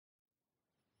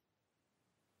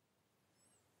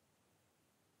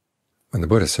When the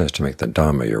Buddha says to make the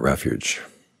Dhamma your refuge,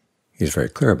 he's very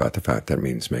clear about the fact that it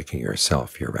means making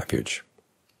yourself your refuge.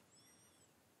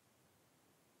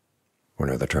 One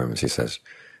of the terms he says,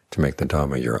 to make the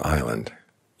Dhamma your island,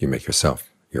 you make yourself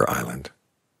your island.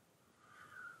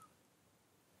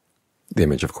 The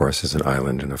image, of course, is an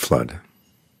island in a flood.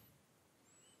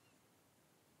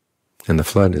 And the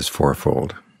flood is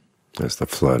fourfold. There's the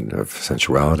flood of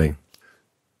sensuality,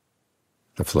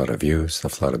 the flood of views, the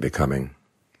flood of becoming,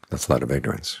 the flood of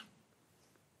ignorance.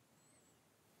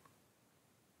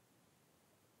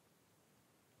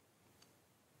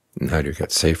 And how do you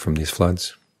get safe from these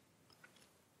floods?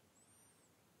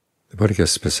 The Buddha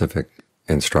gives specific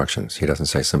instructions. He doesn't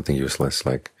say something useless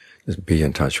like, just be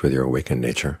in touch with your awakened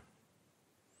nature,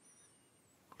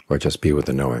 or just be with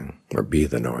the knowing, or be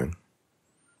the knowing.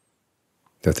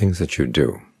 There are things that you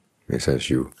do. He says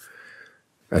you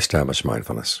establish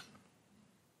mindfulness.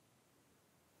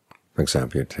 For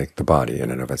example, you take the body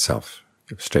in and of itself.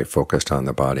 You stay focused on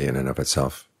the body in and of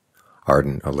itself,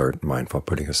 ardent, alert, mindful,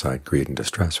 putting aside greed and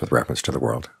distress with reference to the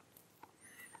world.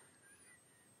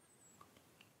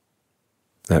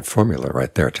 That formula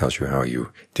right there tells you how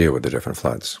you deal with the different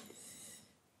floods.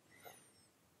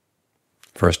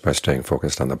 First, by staying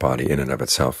focused on the body in and of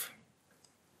itself.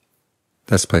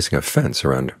 That's placing a fence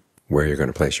around where you're going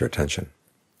to place your attention.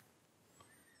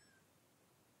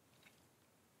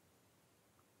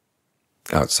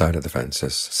 Outside of the fence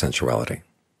is sensuality.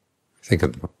 Think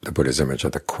of the Buddha's image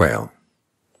of the quail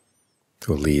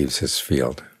who leaves his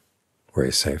field where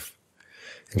he's safe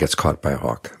and gets caught by a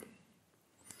hawk,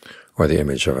 or the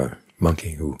image of a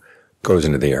monkey who goes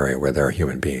into the area where there are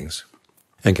human beings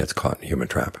and gets caught in a human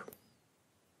trap.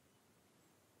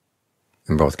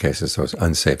 In both cases, those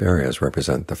unsafe areas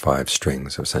represent the 5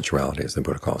 strings of sensuality, as the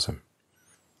Buddha calls them: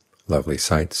 lovely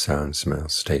sights, sounds,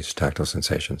 smells, tastes, tactile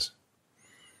sensations,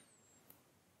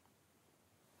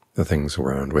 the things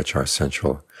around which our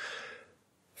sensual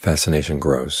fascination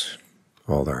grows,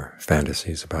 all our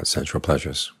fantasies about sensual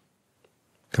pleasures,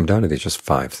 come down to these just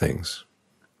 5 things.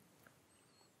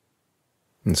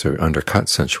 And so you undercut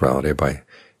sensuality by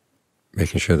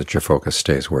making sure that your focus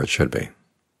stays where it should be,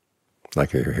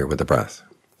 like you're here with the breath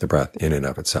in and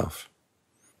of itself.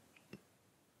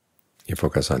 You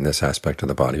focus on this aspect of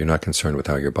the body. You're not concerned with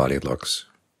how your body looks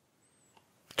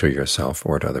to yourself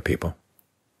or to other people.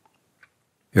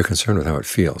 You're concerned with how it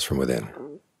feels from within,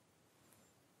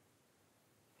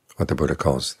 what the Buddha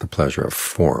calls the pleasure of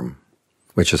form,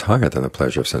 which is higher than the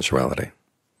pleasure of sensuality.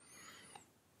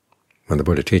 When the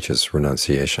Buddha teaches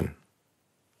renunciation,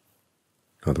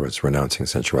 in other words, renouncing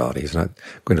sensuality, he's not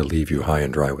going to leave you high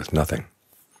and dry with nothing.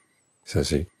 He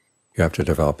says you have to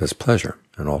develop this pleasure,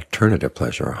 an alternative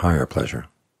pleasure, a higher pleasure.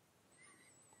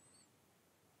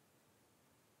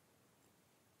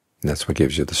 And that's what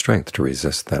gives you the strength to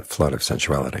resist that flood of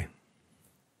sensuality.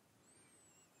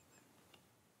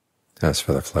 As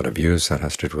for the flood of views, that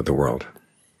has to do with the world.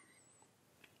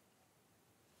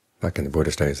 Back in the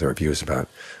Buddhist days, there were views about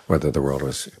whether the world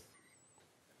was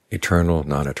eternal,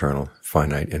 non-eternal,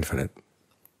 finite, infinite.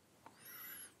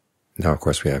 Now, of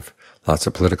course, we have lots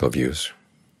of political views.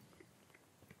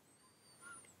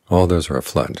 All those are a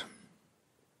flood.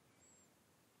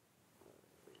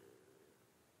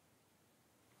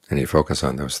 And you focus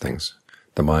on those things,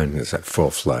 the mind is at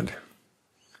full flood,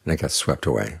 and it gets swept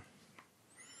away.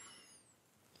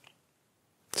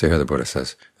 So here the Buddha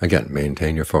says, again,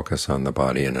 maintain your focus on the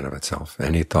body in and of itself.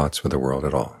 Any thoughts with the world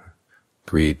at all,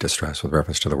 greed, distress with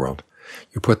reference to the world,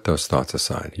 you put those thoughts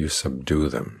aside, you subdue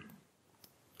them.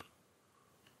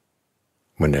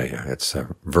 Vinaya, it's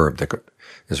a verb that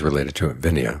is related to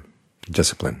vinaya,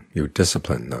 discipline. You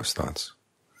discipline those thoughts.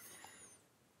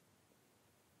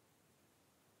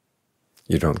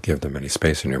 You don't give them any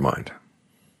space in your mind.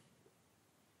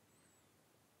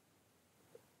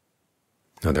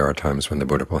 Now, there are times when the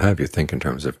Buddha will have you think in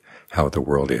terms of how the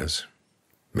world is,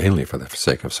 mainly for the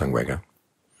sake of samvega,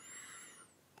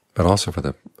 but also for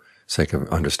the sake of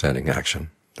understanding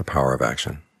action, the power of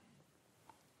action.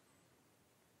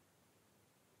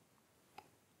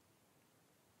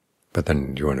 But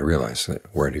then you want to realize that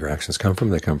where do your actions come from?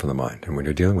 They come from the mind. And when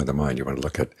you're dealing with the mind, you want to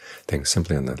look at things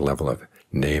simply on the level of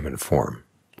name and form,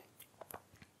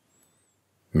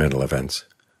 mental events,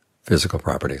 physical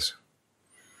properties.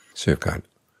 So you've got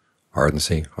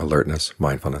ardency, alertness,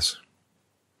 mindfulness,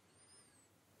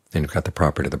 and you've got the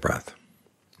property of the breath.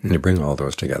 And you bring all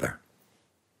those together.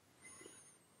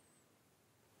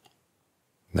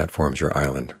 That forms your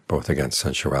island, both against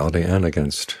sensuality and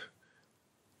against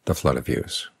the flood of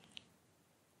views.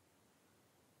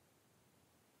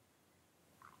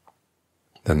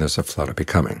 Then there's a flood of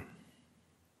becoming.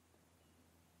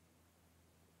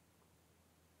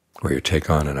 where you take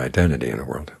on an identity in the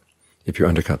world. If you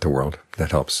undercut the world,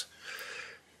 that helps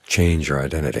change your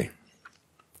identity.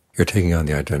 You're taking on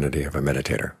the identity of a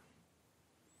meditator.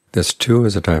 This too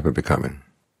is a type of becoming,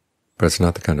 but it's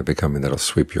not the kind of becoming that'll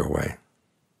sweep you away.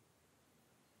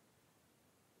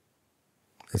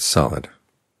 It's solid,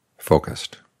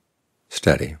 focused,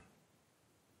 steady,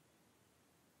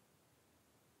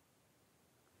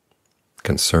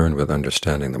 concerned with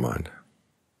understanding the mind,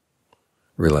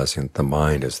 realizing that the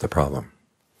mind is the problem,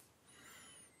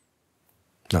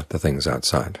 not the things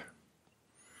outside.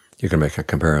 You can make a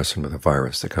comparison with a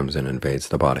virus that comes in and invades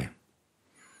the body.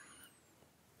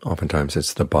 Oftentimes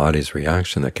it's the body's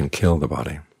reaction that can kill the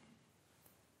body.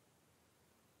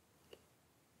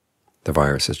 The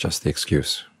virus is just the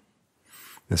excuse.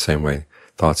 In the same way,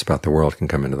 thoughts about the world can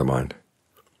come into the mind.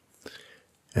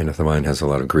 And if the mind has a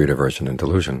lot of greed, aversion, and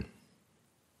delusion,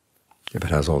 if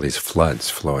it has all these floods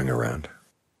flowing around,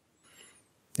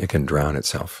 it can drown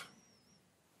itself.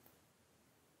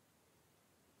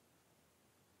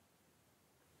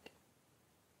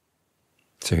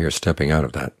 So you're stepping out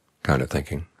of that kind of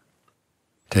thinking,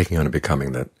 taking on a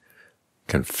becoming that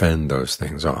can fend those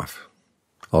things off.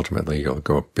 Ultimately, you'll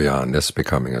go beyond this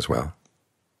becoming as well.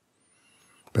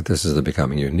 But this is the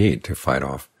becoming you need to fight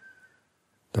off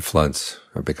the floods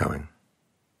of becoming,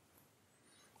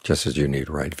 just as you need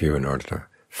right view in order to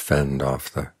fend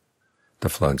off the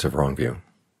floods of wrong view,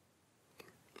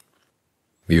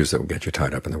 views that will get you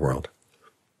tied up in the world.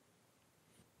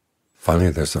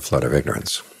 Finally, there's the flood of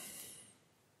ignorance,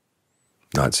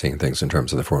 not seeing things in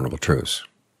terms of the Four Noble Truths.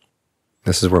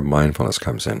 This is where mindfulness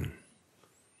comes in,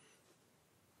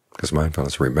 because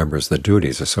mindfulness remembers the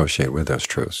duties associated with those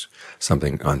truths.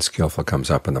 Something unskillful comes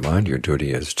up in the mind, your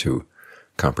duty is to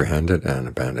comprehend it and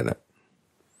abandon it,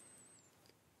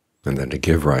 and then to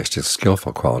give rise to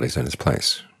skillful qualities in its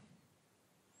place.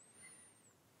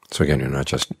 So again, you're not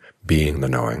just being the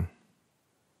knowing,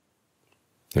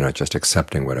 you're not just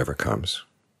accepting whatever comes.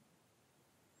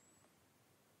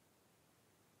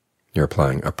 You're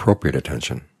applying appropriate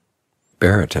attention.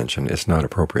 Bare attention is not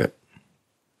appropriate.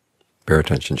 Bare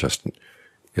attention just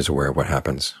is aware of what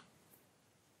happens,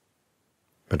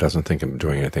 but doesn't think of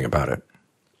doing anything about it.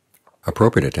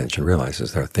 Appropriate attention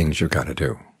realizes there are things you've got to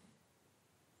do.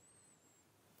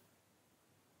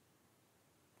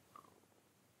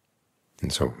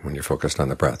 And so when you're focused on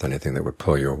the breath, anything that would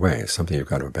pull you away is something you've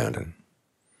got to abandon.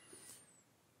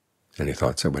 Any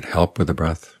thoughts that would help with the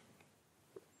breath,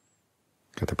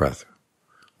 get the breath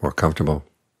more comfortable,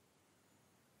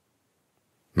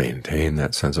 maintain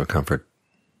that sense of comfort,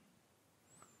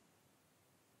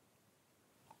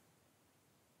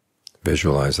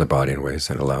 visualize the body in ways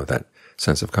that allow that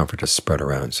sense of comfort to spread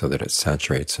around so that it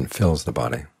saturates and fills the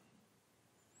body.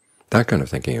 That kind of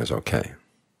thinking is okay.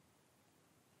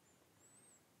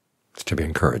 It's to be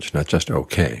encouraged, not just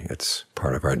okay, it's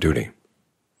part of our duty.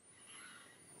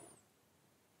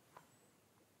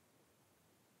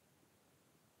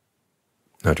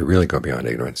 Now, to really go beyond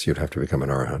ignorance, you'd have to become an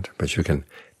arahant, but you can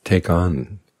take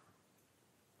on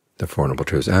the Four Noble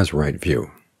Truths as right view,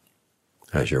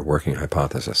 as your working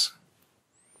hypothesis,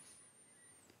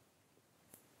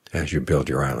 as you build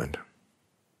your island.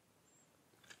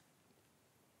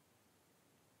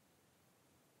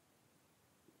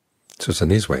 So it's in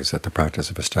these ways that the practice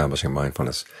of establishing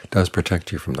mindfulness does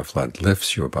protect you from the flood,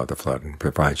 lifts you above the flood, and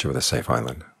provides you with a safe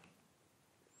island.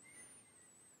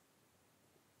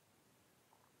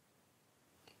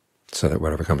 So that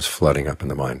whatever comes flooding up in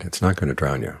the mind, it's not going to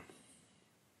drown you.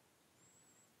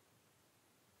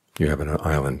 You have an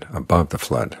island above the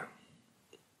flood.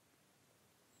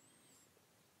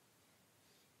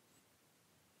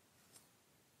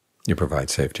 You provide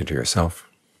safety to yourself,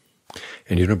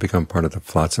 and you don't become part of the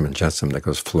flotsam and jetsam that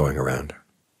goes flowing around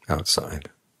outside.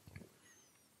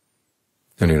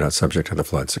 And you're not subject to the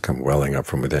floods that come welling up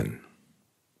from within.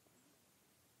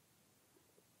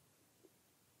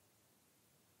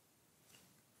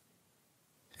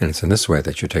 And it's in this way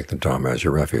that you take the Dhamma as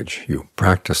your refuge. You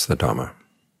practice the Dhamma.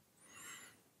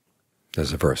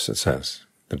 There's a verse that says,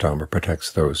 the Dhamma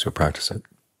protects those who practice it.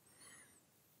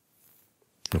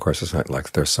 Of course, it's not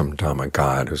like there's some Dhamma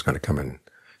god who's going to come and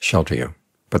shelter you,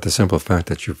 but the simple fact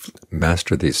that you've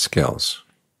mastered these skills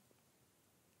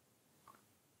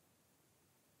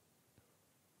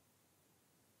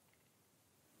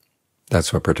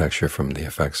that's what protects you from the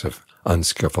effects of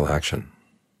unskillful action.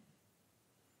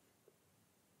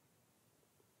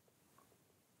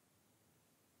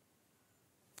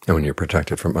 And when you're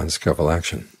protected from unskillful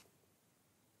action,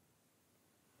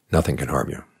 nothing can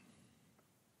harm you.